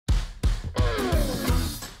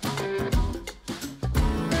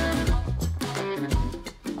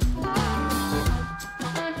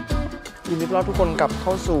ดีต้อนรับทุกคนกลับเข้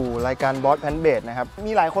าสู่รายการบอสแพนเบดนะครับ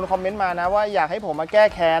มีหลายคนคอมเมนต์มานะว่าอยากให้ผมมาแก้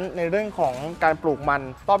แค้นในเรื่องของการปลูกมัน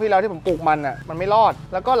รอบที่แล้วที่ผมปลูกมันอ่ะมันไม่รอด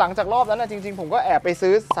แล้วก็หลังจากรอบนั้นจริงๆผมก็แอบไป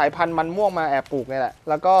ซื้อสายพันธุ์มันม่วงมาแอบปลูกนี่แหละ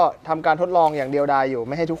แล้วก็ทำการทดลองอย่างเดียวดายอยู่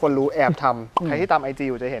ไม่ให้ทุกคนรู้แอบทำใครที่ตาม IG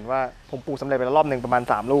อยู่จะเห็นว่าผมปลูกสำเร็จไปแล้วรอบนึงประมาณ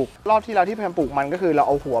3 ลูกรอบที่แล้วที่พยายามปลูกมันก็คือเราเ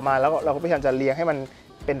อาหัวมาแล้วเราก็พยายามจะเลี้ยงให้มัน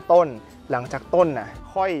เป็นต้นหลังจากต้นน่ะ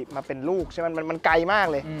ค่อยมาเป็นลูกใช่ไหมมันไกลมาก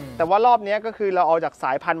เลยแต่ว่ารอบนี้ก็คือเราเอาจากส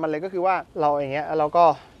ายพันธุ์มันเลยก็คือว่าเราอย่างเงี้ยเราก็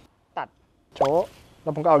ตัดโชว์แล้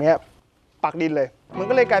วผมก็เอาอย่างเงี้ยปักดินเลยมัน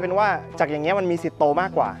ก็เลยกลายเป็นว่าจากอย่างเงี้ยมันมีสิทธิ์โตมา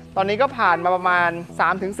กกว่าตอนนี้ก็ผ่านมาประมาณ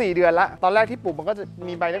 3-4 เดือนละตอนแรกที่ปลูกมันก็จะ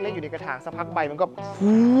มีใบเล็กๆอยู่ในกระถางสักพักใบมันก็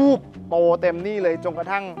ฟูบโตเต็มนี่เลยจนกระ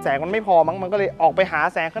ทั่งแสงมันไม่พอมั้งมันก็เลยออกไปหา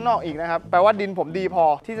แสงข้างนอกอีกนะครับแปลว่าดินผมดีพอ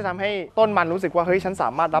ที่จะทำให้ต้นมันรู้สึกว่าเฮ้ยฉันสา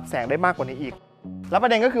มารถรับแสงได้มากกว่านี้อีกแล้วประ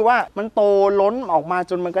เด็นก็คือว่ามันโตล้นออกมา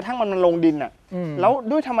จนมันกระทั่งมันลงดินอ่ะแล้ว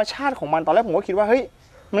ด้วยธรรมชาติของมันตอนแรกผมก็คิดว่าเฮ้ย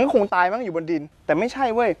มันก็คงตายมั้งอยู่บนดินแต่ไม่ใช่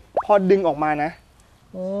เว้ยพอดึงออกมานะ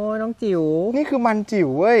โอ้น้องจิ๋วนี่คือมันจิ๋ว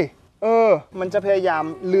เว้ยมันจะพยายาม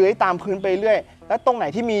เลื้อยตามพื้นไปเรื่อยแล้วตรงไหน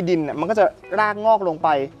ที่มีดินอ่ะมันก็จะรากงอกลงไป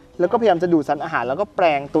แล้วก็พยายามจะดูดสารอาหารแล้วก็แปล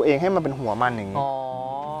งตัวเองให้มันเป็นหัวมันอย่างนี้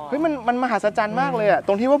เฮ้ยมันมหัศจรรย์มากเลยอ่ะต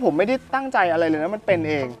รงที่ว่าผมไม่ได้ตั้งใจอะไรเลยนะมันเป็น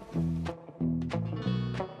เอง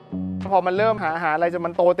พอมันเริ่มหาอาหารอะไรจนมั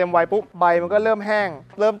นโตเต็มวัยปุ๊บใบมันก็เริ่มแห้ง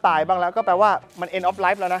เริ่มตายบ้างแล้วก็แปลว่ามัน end of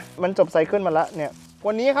life แล้วนะมันจบไซเคิลมาแล้วเนี่ย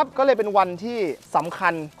วันนี้ครับก็เลยเป็นวันที่สำคั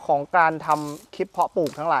ญของการทำคลิปเพาะปลู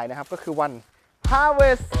กทั้งหลายนะครับก็คือวัน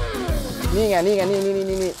harvest นี่ไงนี่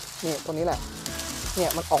ตัวนี้แหละเนี่ย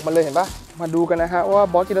มันออกมาเลยเห็นปะมาดูกันนะฮะว่า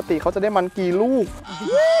บอสกิรติเขาจะได้มันกี่ลูก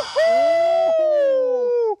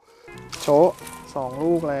โชว์2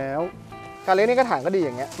 ลูกแล้วการเลี้ยงนี่กระถางก็ดีอ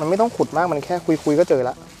ย่างเงี้ยมันไม่ต้องขุดมากมันแค่คุยก็เจอ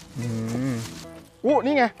ละ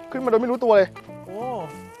นี่ไงขึ้นมาโดยไม่รู้ตัวเลย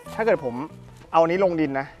ถ้าเกิดผมเอานี้ลงดิ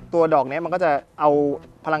นนะตัวดอกนี้มันก็จะเอา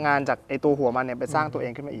พลังงานจากไอตัวหัวมันเนี่ยไปสร้างตัวเอ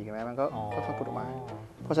งขึ้นมาอีกใช่ไหมมันก็ค่อยๆพุดออกมา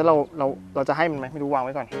เพราะฉะนั้นเราจะให้มันไหมไม่รู้วางไ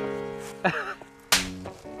ว้ก่อน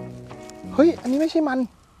เฮ้ยอันนี้ไม่ใช่มัน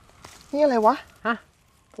นี่อะไรวะ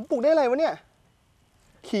ผมปลูกได้อะไรวะเนี่ย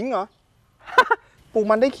ขิงเหรอปลูก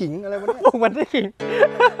มันได้ขิงอะไรวะเนี่ยปลูกมันได้ขิง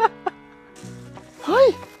เฮ้ย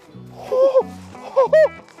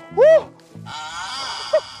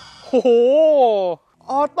โอ้โห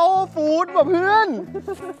ออโต้ฟู้ดว่ะเพื่อน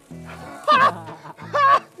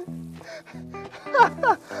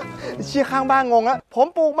เชี่ยข้างบ้านงงอะผม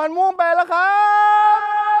ปลูกมันม่วงไปแล้วครับ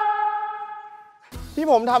ที่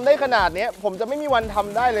ผมทำได้ขนาดนี้ผมจะไม่มีวันท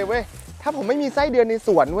ำได้เลยเว้ยถ้าผมไม่มีไส้เดือนในส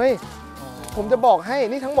วนเว้ยผมจะบอกให้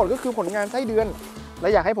นี่ทั้งหมดก็คือผลงานไส้เดือนแล้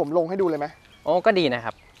วอยากให้ผมลงให้ดูเลยไหมก็ดีนะค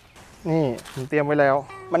รับนี่ผมเตรียมไว้แล้ว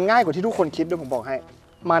มันง่ายกว่าที่ทุกคนคิดด้วยผมบอกให้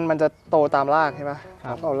มันจะโตตามรากใช่ปะค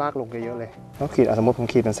รับก็เอารากลงเยอะๆเลยแล้วขีดสมมติผม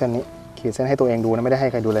ขีดเป็นเส้นนี้ขีดเส้นให้ตัวเองดูนะไม่ได้ให้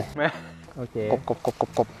ใครดูเลยโอเคก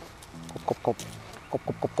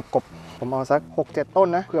บผมเอาสัก 6-7 ต้น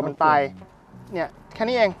นะเผื่อมันตายเนี่ยแค่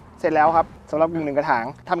นี้เองเสร็จแล้วครับสำหรับ1 กระถาง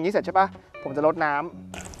ทำอย่างนี้เสร็จใช่ปะผมจะรดน้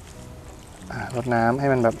ำให้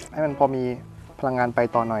มันพอมีพลังงานไป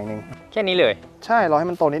ต่อหน่อยนึงแค่นี้เลยใช่รอให้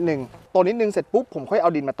มันโตนิดนึงเสร็จปุ๊บผมค่อยเอา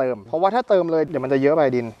ดินมาเติมเพราะว่าถ้าเติมเลยเดี๋ยวมันจะเยอะไป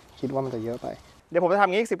ดินคิดว่ามันจะเยอะไปเดี๋ยวผมจะท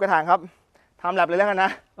ำงี้10 กระถางครับทำแลบเลยแล้วกันน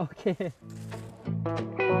ะโอเค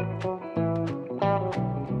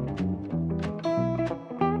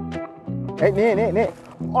เฮ้ยนี่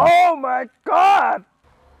โอ้ my god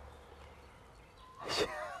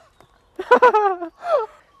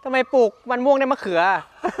ทำไมปลูกมันม่วงได้มะเขือ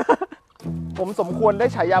ผมสมควรได้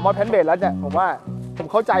ฉายาบอสแพนเบดแล้วเนี่ยผมว่าผม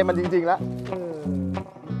เข้าใจมันจริงๆแล้ว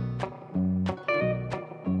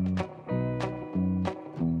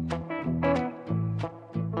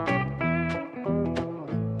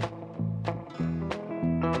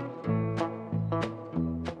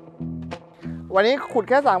วันนี้ขุด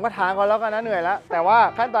แค่3 กระถางก่อนแล้วกันนะเหนื่อยแล้วแต่ว่า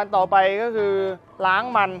ขั้นตอนต่อไปก็คือล้าง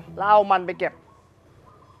มันแล้วเอามันไปเก็บ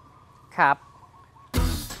ครับ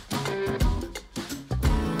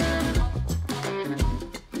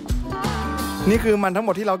นี่คือมันทั้งหม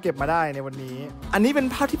ดที่เราเก็บมาได้ในวันนี้อันนี้เป็น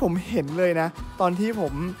ภาพที่ผมเห็นเลยนะตอนที่ผ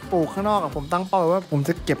มปลูกข้างนอกผมตั้งเป้าไว้ว่าผมจ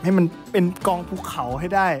ะเก็บให้มันเป็นกองภูเขาให้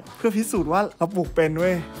ได้เพื่อพิสูจน์ว่าเราปลูกเป็นเ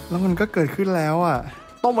ว้ยแล้วมันก็เกิดขึ้นแล้วอ่ะ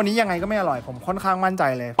ต้มวันนี้ยังไงก็ไม่อร่อยผมค่อนข้างมั่นใจ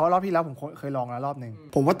เลยเพราะรอบที่แล้วผมเคยลองแล้วรอบนึง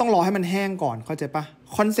ผมว่าต้องรอให้มันแห้งก่อนเข้าใจปะ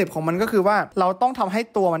คอนเซปต์ของมันก็คือว่าเราต้องทำให้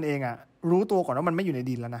ตัวมันเองอ่ะรู้ตัวก่อนว่ามันไม่อยู่ใน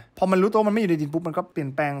ดินแล้วนะพอมันรู้ตัวมันไม่อยู่ในดินปุ๊บมันก็เปลี่ยน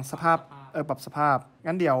แปลงสภาพปรับสภาพ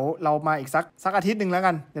งั้นเดี๋ยวเรามาอีกสักอาทิตย์นึงแล้ว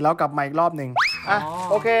กันเดี๋ยวเรากลับมาอีกรอบนึง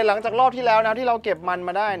โอเคหลังจากรอบที่แล้วนะที่เราเก็บมันม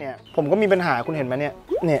าได้เนี่ยผมก็มีปัญหาคุณเห็นไหมเนี่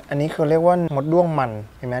ยอันนี้คือเรียกว่ามดด้วงมัน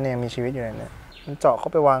เห็นไหมเนี่ยมีชีวิตอยู่ในนี้ มันเจาะเข้า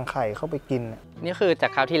ไปวางไข่เข้าไปกิน นี่คือจา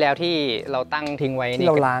กคราวที่แล้วที่เราตั้งทิ้งไว้ที่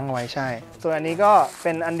เราล้างไว้ใช่ส่วนอันนี้ก็เ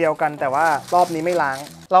ป็นอันเดียวกันแต่ว่ารอบนี้ไม่ล้าง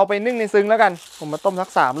เราไปนึ่งในซึ้งแล้วกันผมมาต้มสัก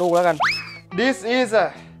3 ลูกแล้วกัน This is a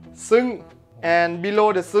ซึ้ง and below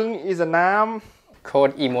the ซึ้ง is a น้ำ โคด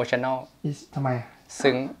อิโมชันอลทำไม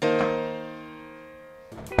ซึ้ง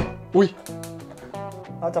อุ้ย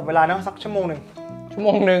เราจับเวลานะสัก1 ชั่วโมงเหรอ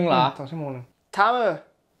2 ชั่วโมงTimer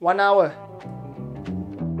 1 hour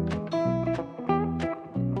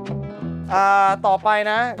ต่อไป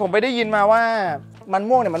นะผมไปได้ยินมาว่ามัน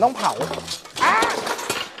ม่วงเนี่ยมันต้องเผา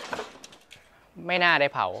ไม่น่าได้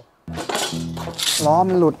เผาล้อ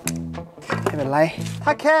มันหลุดไม่เป็นไรถ้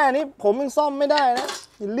าแค่นี้ผมยังซ่อมไม่ได้นะ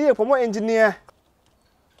อย่าเรียกผมว่าเอนจิเนียร์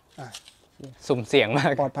สุ่มเสี่ยงมาก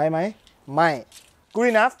ปลอดภัยไหมไม่ Good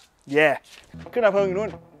enough yeah ขึ้นดับเพลิงอยู่นู่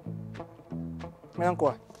นไม่ต้องกลั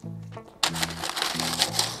ว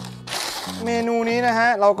เมนูนี้นะฮะ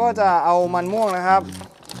เราก็จะเอามันม่วงนะครับ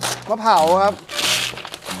มาเผาครับ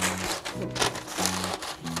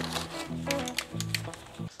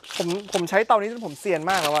ผมใช้เตานี้จนผมเซียน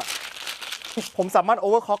มากแล้วอะผมสามารถโอ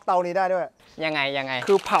เวอร์คล็อกเตานี้ได้ด้วยยังไง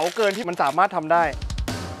คือเผาเกินที่มันสามารถทำได้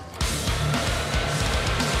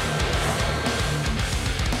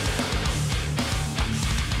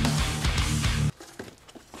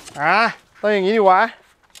ต้องอย่างนี้ดิวะ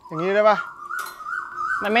อย่างนี้ได้ปะ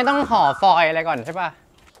มันไม่ต้องห่อฟอยล์อะไรก่อนใช่ปะ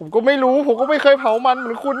ผมก็ไม่รู้ผมก็ไม่เคยเผามันเหมื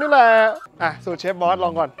อนคุณนี่แหละสูตรเชฟบอสล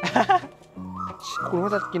องก่อน คุณว่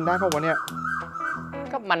าจะกินได้ป่าววะเนี่ย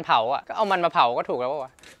ก็มันเผาอ่ะก็เอามันมาเผาก็ถูกแล้วป่าวว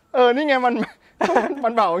ะนี่ไงมั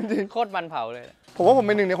นเผาจริงโคตรมันเผาเลยผมว่าผมเ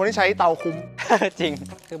ป็นหนึ่งในคนที่ใช้เตาคุ้มจริง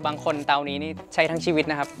คือบางคนเตานี้นี่ใช้ทั้งชีวิต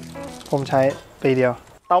นะครับผมใช้ปีเดียว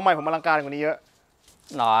เตาใหม่ผมอลังการกว่านี้เยอะ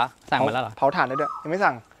หรอสั่งมาแล้วหรอเผาถ่านได้ด้วยยังไม่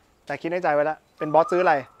สั่งแต่คิดในใจไว้แล้วเป็นบอสซื้ออะ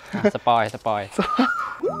ไรสปอย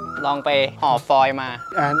ลองไปห่อฟอยล์มา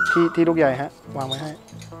ที่ลูกใหญ่ฮะวางไว้ให้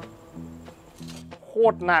โค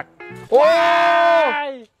ตรหนักโอ้ย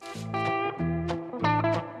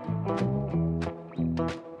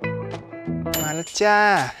มาแล้วจ้า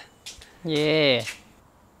เย่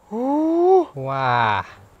ว้า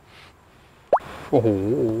โอ้โห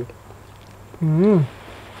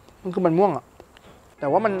มันคือมันม่วงอ่ะแต่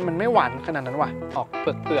ว่ามันไม่หวานขนาดนั้นว่ะออกเป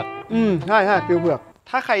ลือกใช่ฟิลเผือก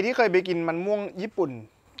ถ้าใครที่เคยไปกินมันม่วงญี่ปุ่น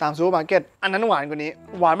ตามซูเปอร์มาร์เก็ตอันนั้นหวานกว่านี้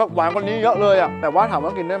หวานแบบหวานกว่านี้เยอะเลยอ่ะแต่ว่าถามว่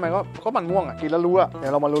ากินได้ไหมก็มันม่วงอ่ะกินแล้วรู้อ่ะเดี๋ย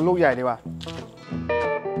วเรามาลุ้นลูกใหญ่ดีกว่า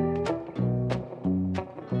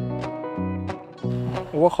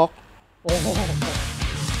โอ้โหค็อก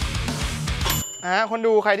คน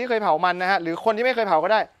ดูใครที่เคยเผามันนะฮะหรือคนที่ไม่เคยเผาก็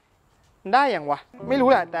ได้อย่างวะไม่รู้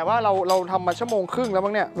แหละแต่ว่าเราทำมา1 ชั่วโมงครึ่งแล้วบ้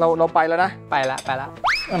างเนี่ยเราไปแล้วนะไปละ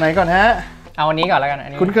อันไหนก่อนฮะเอาอันนี้ก่อนแล้วกันอัน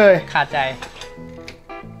นี้คุ้นเคยขาดใจ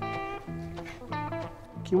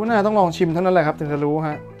คิดว่าน่าต้องลองชิมเท่านั้นแหละครับถึงจะรู้ฮ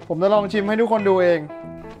ะผมจะลองชิมให้ทุกคนดูเอง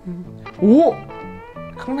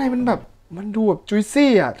ข้างในมันแบบมันดูแบบจุย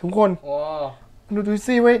ซี่อ่ะทุกคนมันดูจุย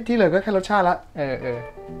ซี่ไว้ที่เหลือก็แค่รสชาติละ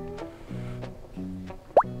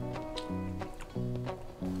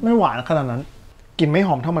ไม่หวานขนาดนั้นกลิ่นไม่ห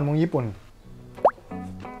อมเท่ามันม่วงญี่ปุ่น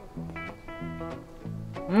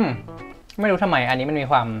ไม่รู้ทำไมอันนี้มันมี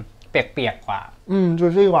ความเปียกๆกว่าจุ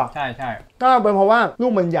ยซี่กว่าใช่ก็เป็นเพราะว่าลู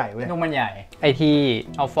กมันใหญ่เว้ยลูกมันใหญ่ไอที่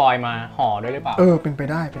เอาฟอยล์มาห่อด้วยหรือเปล่าเป็นไป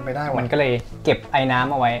ได้มันก็เลยเก็บไอ้น้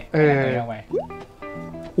ำเอาไว้เอาไว้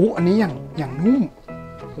อันนี้อย่างนุ่ม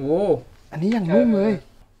อันนี้อย่างนุ่มเลย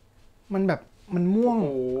มันแบบมันม่วง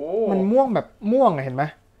มันม่วงแบบม่วงเห็นไหม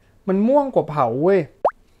มันม่วงกว่าเผาเว้ย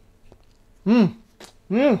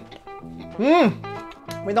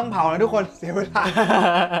ไม่ต้องเผานะทุกคนเสียเวลา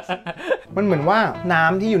มันเหมือนว่าน้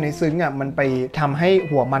ำที่อยู่ในซึ้งอ่ะมันไปทำให้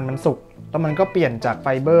หัวมันสุกแล้วมันก็เปลี่ยนจากไฟ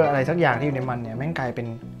เบอร์อะไรสักอย่างที่อยู่ในมันเนี่ยแม่งกลายเป็น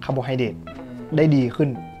คาร์โบไฮเดรตได้ดีขึ้น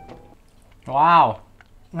ว้าว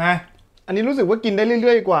อันนี้รู้สึกว่ากินได้เ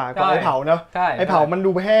รื่อยๆกว่าไอเผาเนาะไอเผามัน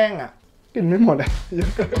ดูแห้งอ่ะกินไม่หมดเลยเยอะ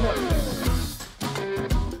เกินหมด